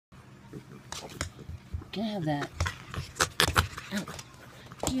Can I have that? Ow.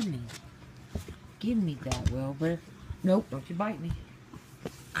 Give me. Give me that, Wilbur. Nope, don't you bite me.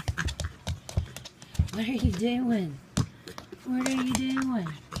 What are you doing? What are you doing?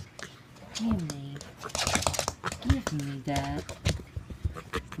 Give me. Give me that.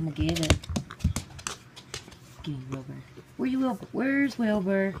 I'm gonna get it. Give me Wilbur. Where you, Wilbur? Where's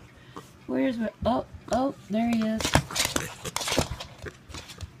Wilbur? Where's Wilbur? Oh, oh, there he is.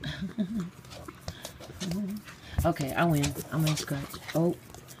 Okay, I win. I'm gonna scratch. Oh,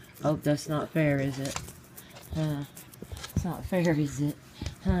 oh, that's not fair, is it? Huh? It's not fair, is it?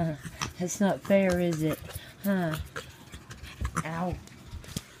 Huh? It's not fair, is it? Huh? Ow.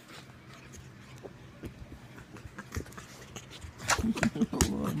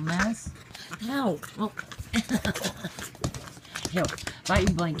 Little mess. Ow. Oh. Yo, bite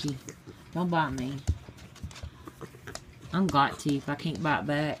your blankie. Don't bite me. I'm got teeth. I can't bite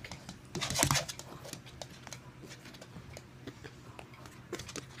back.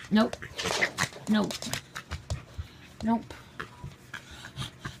 Nope. Nope. Nope.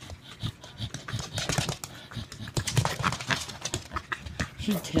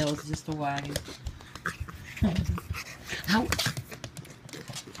 She tails just a wagging. Ow.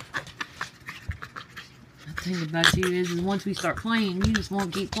 The thing about you is once we start playing, you just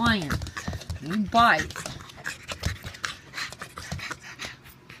won't keep playing. You bite.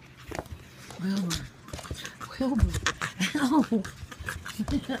 Wilbur. Wilbur. Ow.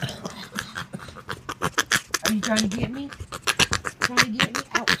 Are you trying to get me? Trying to get me?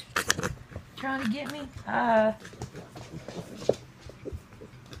 Ouch. Trying to get me?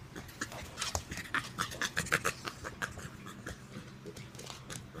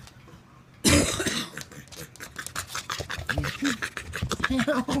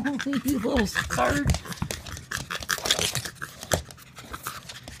 You little skirt.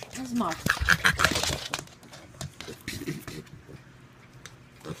 That's my...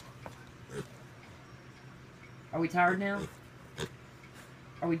 Are we tired now?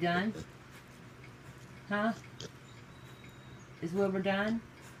 Are we done? Huh? Is Wilbur done?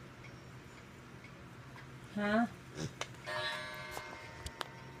 Huh?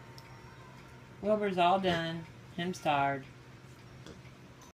 Wilbur's all done. Him's tired.